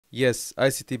Yes,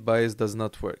 ICT bias does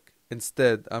not work.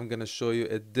 Instead, I'm gonna show you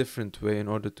a different way in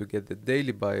order to get the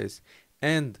daily bias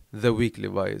and the weekly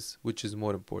bias, which is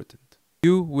more important.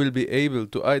 You will be able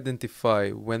to identify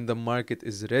when the market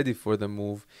is ready for the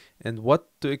move and what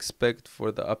to expect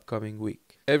for the upcoming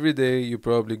week. Every day you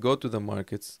probably go to the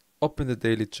markets, open the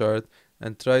daily chart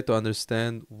and try to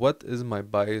understand what is my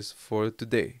bias for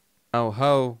today. Now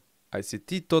how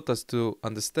ICT taught us to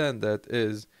understand that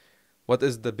is what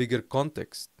is the bigger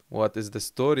context? What is the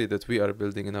story that we are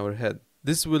building in our head?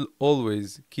 This will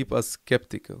always keep us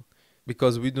skeptical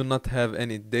because we do not have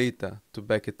any data to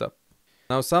back it up.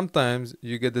 Now sometimes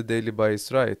you get the daily bias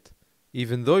right.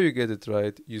 Even though you get it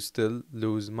right, you still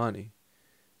lose money.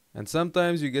 And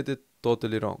sometimes you get it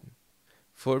totally wrong.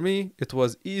 For me, it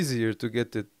was easier to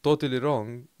get it totally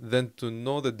wrong than to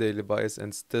know the daily bias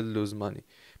and still lose money.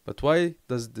 But why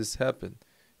does this happen?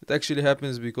 It actually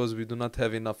happens because we do not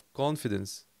have enough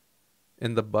confidence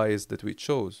in the bias that we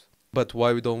chose. But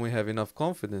why don't we have enough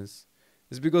confidence?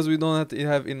 It's because we don't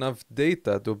have enough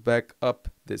data to back up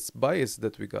this bias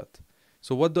that we got.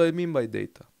 So what do I mean by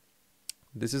data?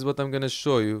 This is what I'm gonna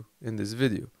show you in this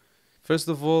video. First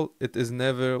of all, it is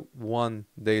never one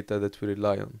data that we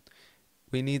rely on.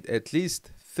 We need at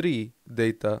least 3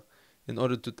 data in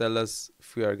order to tell us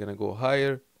if we are gonna go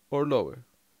higher or lower,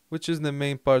 which is the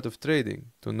main part of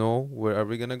trading, to know where are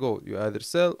we gonna go. You either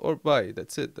sell or buy,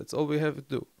 that's it, that's all we have to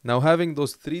do. Now having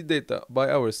those 3 data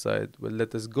by our side will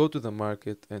let us go to the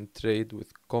market and trade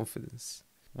with confidence.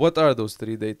 What are those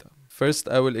 3 data? First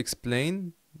I will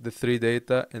explain the 3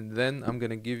 data and then I'm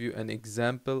gonna give you an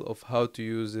example of how to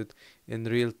use it in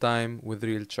real time with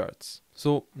real charts.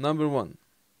 So number 1,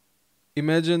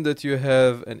 imagine that you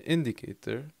have an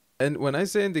indicator, and when I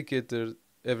say indicator,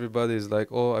 everybody is like,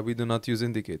 oh, we do not use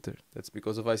indicator. That's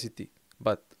because of ICT.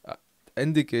 But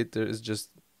indicator is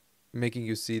just making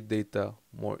you see data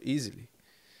more easily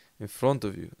in front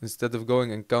of you instead of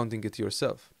going and counting it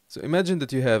yourself. So imagine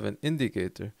that you have an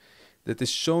indicator that is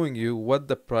showing you what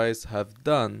the price have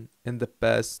done in the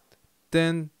past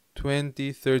 10,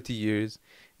 20, 30 years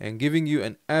and giving you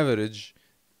an average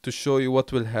to show you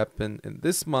what will happen in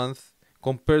this month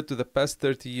compared to the past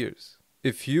 30 years.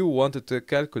 If you wanted to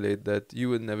calculate that, you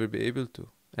would never be able to.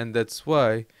 And that's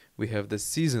why we have the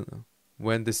seasonal.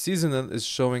 When the seasonal is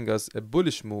showing us a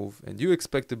bullish move and you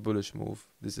expect a bullish move,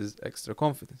 this is extra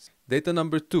confidence. Data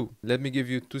number 2. Let me give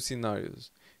you 2 scenarios.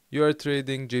 You are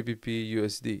trading JPP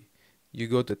USD. You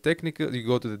go to technical, you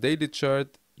go to the daily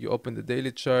chart, you open the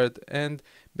daily chart, and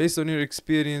based on your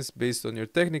experience, based on your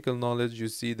technical knowledge, you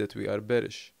see that we are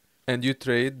bearish. And you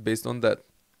trade based on that.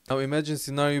 Now imagine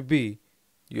scenario B.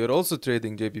 You are also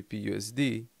trading JPP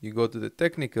USD. You go to the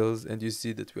technicals and you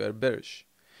see that we are bearish.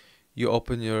 You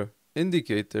open your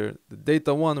indicator, the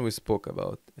data 1 we spoke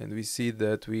about, and we see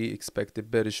that we expect a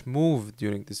bearish move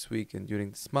during this week and during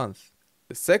this month.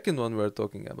 The second one we're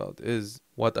talking about is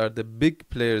what are the big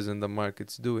players in the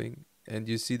markets doing, and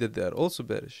you see that they are also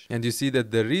bearish. And you see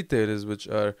that the retailers, which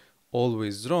are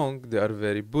always wrong, they are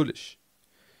very bullish.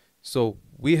 So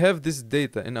we have this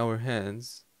data in our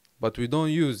hands, but we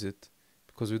don't use it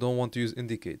because we don't want to use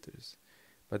indicators.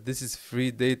 But this is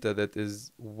free data that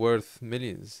is worth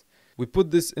millions. We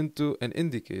put this into an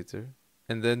indicator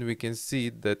and then we can see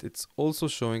that it's also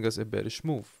showing us a bearish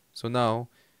move. So now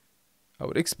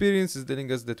our experience is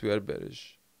telling us that we are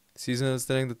bearish. Seasonal is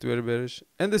telling that we are bearish,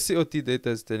 and the COT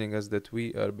data is telling us that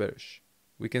we are bearish.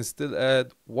 We can still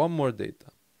add one more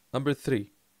data. Number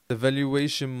 3, the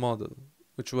valuation model,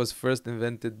 which was first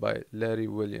invented by Larry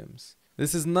Williams.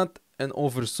 This is not an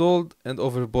oversold and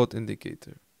overbought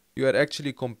indicator. You are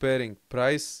actually comparing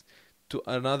price to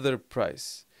another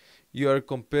price. You are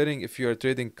comparing, if you are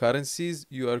trading currencies,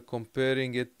 you are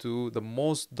comparing it to the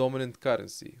most dominant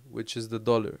currency, which is the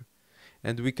dollar.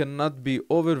 And we cannot be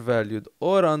overvalued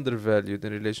or undervalued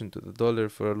in relation to the dollar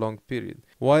for a long period.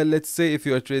 While let's say if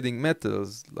you are trading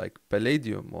metals like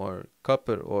palladium or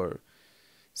copper or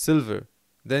silver,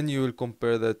 then you will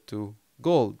compare that to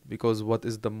gold, because what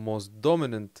is the most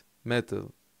dominant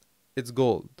metal? It's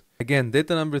gold. Again,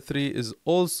 data number 3 is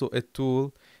also a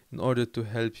tool in order to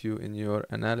help you in your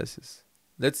analysis.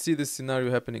 Let's see this scenario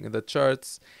happening in the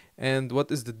charts and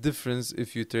what is the difference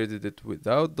if you traded it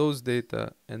without those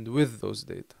data and with those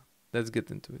data. Let's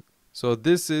get into it. So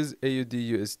this is AUD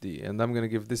USD and I'm going to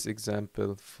give this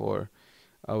example for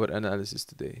our analysis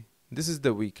today. This is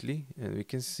the weekly and we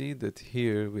can see that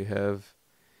here we have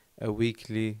a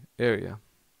weekly area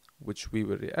which we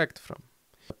will react from.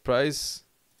 The price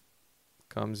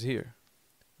comes here.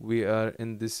 We are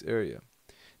in this area.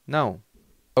 Now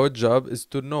our job is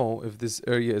to know if this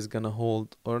area is gonna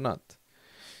hold or not.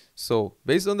 So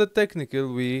based on the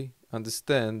technical, we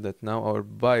understand that now our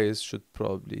bias should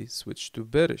probably switch to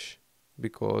bearish,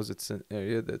 because it's an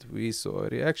area that we saw a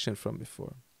reaction from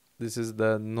before. This is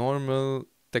the normal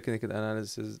technical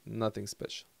analysis, nothing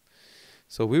special.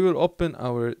 So we will open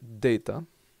our data.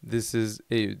 This is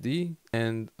AUD,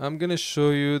 and I'm gonna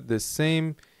show you the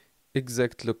same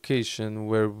exact location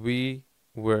where we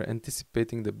were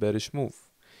anticipating the bearish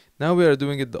move. Now we are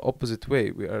doing it the opposite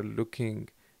way. We are looking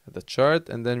at the chart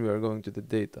and then we are going to the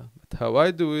data. But how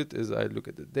I do it is I look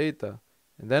at the data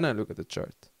and then I look at the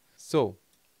chart. So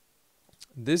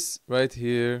this right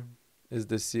here is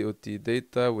the COT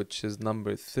data, which is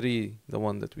number 3, the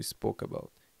one that we spoke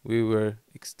about. We were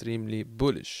extremely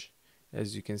bullish,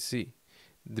 as you can see.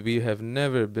 We have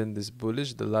never been this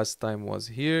bullish. The last time was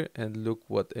here, and look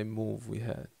what a move we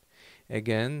had.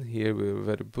 Again, here we were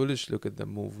very bullish. Look at the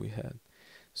move we had.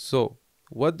 So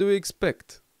what do we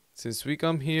expect? Since we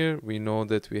come here, we know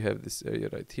that we have this area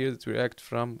right here that we react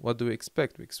from. What do we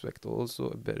expect? We expect also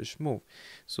a bearish move.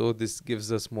 So this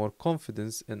gives us more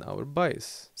confidence in our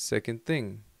bias. Second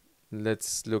thing,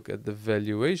 let's look at the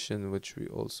valuation, which we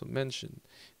also mentioned.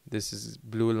 This is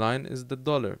blue line is the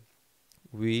dollar.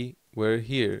 We were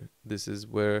here. This is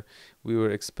where we were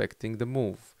expecting the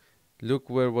move. Look,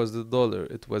 where was the dollar?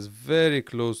 It was very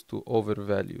close to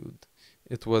overvalued.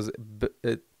 It was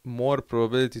more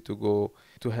probability to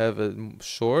have a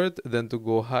short than to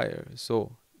go higher.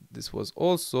 So this was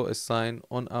also a sign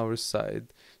on our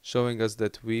side showing us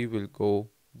that we will go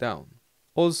down.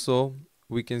 Also,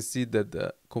 we can see that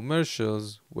the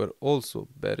commercials were also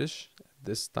bearish at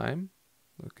this time,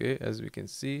 okay, as we can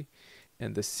see,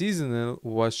 and the seasonal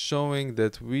was showing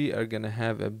that we are gonna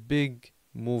have a big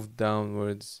move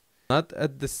downwards, not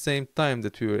at the same time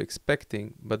that we were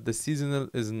expecting, but the seasonal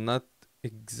is not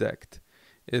exact.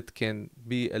 It can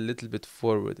be a little bit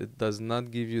forward. It does not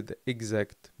give you the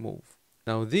exact move.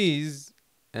 Now these,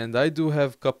 and I do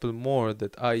have a couple more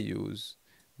that I use,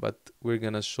 but we're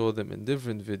gonna show them in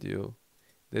different video,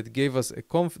 that gave us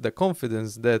the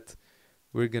confidence that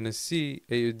we're gonna see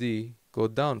AUD go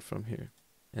down from here.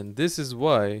 And this is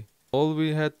why all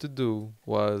we had to do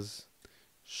was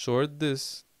short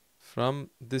this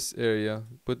from this area,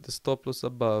 put the stop loss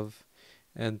above,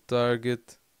 and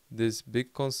target this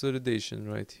big consolidation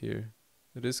right here.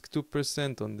 Risk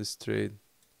 2% on this trade,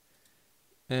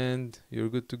 and you're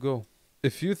good to go.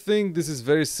 If you think this is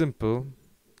very simple,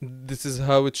 this is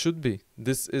how it should be.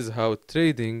 This is how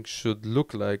trading should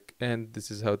look like, and this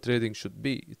is how trading should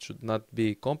be. It should not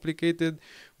be complicated.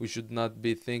 We should not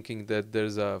be thinking that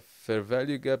there's a fair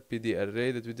value gap, PD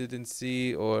array that we didn't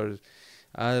see, or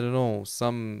I don't know,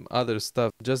 some other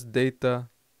stuff. Just data,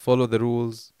 follow the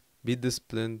rules, be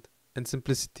disciplined, and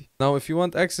simplicity. Now, if you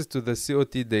want access to the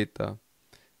COT data,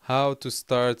 how to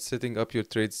start setting up your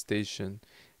trade station,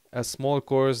 a small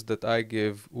course that I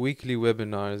give, weekly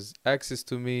webinars, access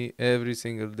to me every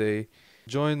single day,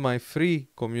 join my free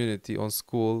community on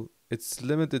School. It's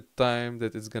limited time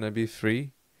that it's gonna be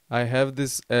free. I have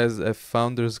this as a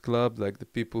founders club, like the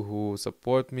people who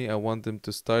support me. I want them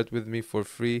to start with me for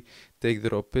free, take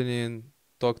their opinion,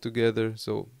 talk together.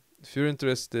 So if you're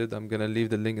interested, I'm gonna leave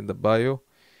the link in the bio.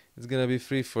 It's gonna be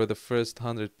free for the first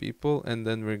 100 people, and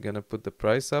then we're gonna put the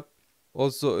price up.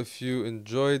 Also, if you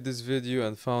enjoyed this video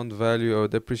and found value, I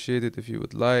would appreciate it if you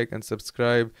would like and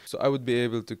subscribe, so I would be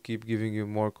able to keep giving you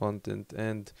more content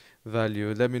and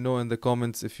value. Let me know in the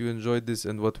comments if you enjoyed this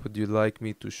and what would you like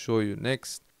me to show you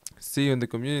next. See you in the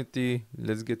community.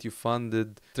 Let's get you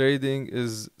funded. Trading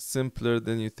is simpler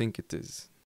than you think it is.